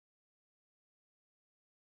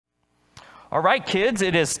All right, kids,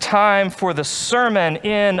 it is time for the sermon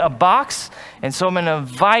in a box. And so I'm going to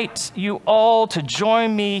invite you all to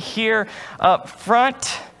join me here up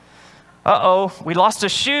front. Uh-oh, we lost a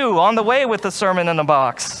shoe on the way with the sermon in a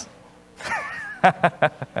box.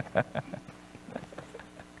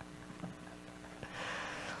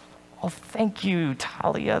 Oh, thank you,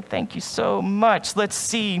 Talia. Thank you so much. Let's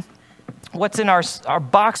see what's in our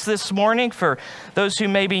box this morning. For those who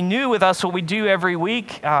may be new with us, what we do every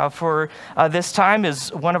week for this time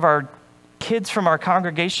is one of our kids from our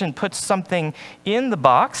congregation puts something in the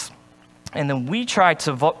box, and then we try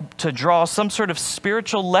to draw some sort of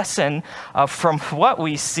spiritual lesson from what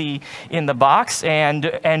we see in the box.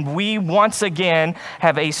 And we once again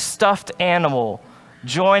have a stuffed animal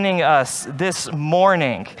joining us this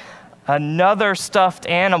morning. Another stuffed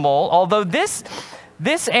animal, although this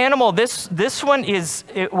animal, this one is,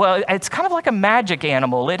 it's kind of like a magic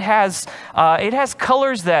animal. It has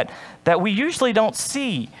colors that we usually don't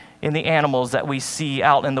see in the animals that we see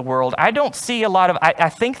out in the world. I don't see a lot of, I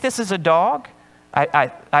think this is a dog.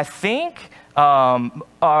 I think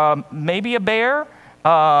maybe a bear,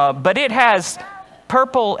 but it has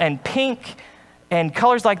purple and pink and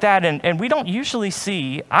colors like that, and we don't usually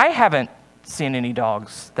see, I haven't seen any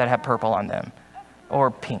dogs that have purple on them or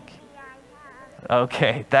pink.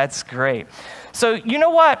 Okay, that's great. So you know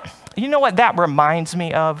what that reminds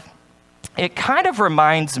me of? It kind of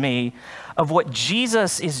reminds me of what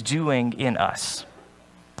Jesus is doing in us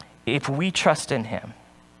if we trust in him.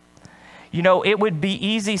 You know, it would be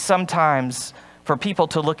easy sometimes for people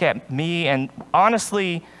to look at me, and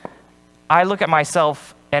honestly, I look at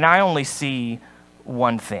myself and I only see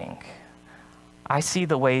one thing. I see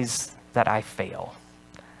the ways that I fail.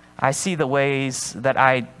 I see the ways that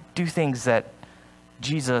I do things that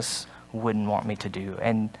Jesus wouldn't want me to do.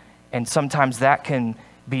 And sometimes that can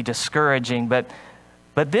be discouraging, but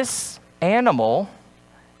this animal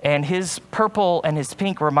and his purple and his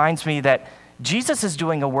pink reminds me that Jesus is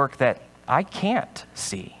doing a work that I can't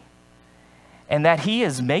see, and that he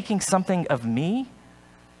is making something of me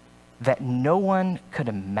that no one could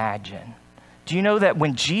imagine. Do you know that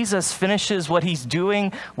when Jesus finishes what he's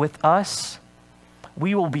doing with us,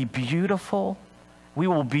 we will be beautiful, we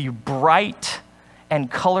will be bright and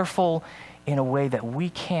colorful in a way that we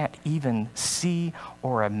can't even see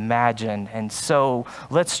or imagine. And so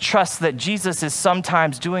let's trust that Jesus is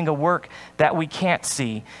sometimes doing a work that we can't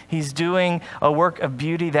see. He's doing a work of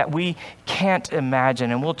beauty that we can't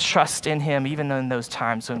imagine, and we'll trust in him even in those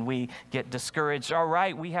times when we get discouraged. All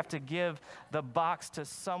right, we have to give the box to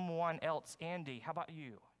someone else. Andy, how about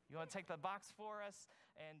you? You want to take the box for us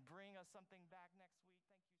and bring us something back next?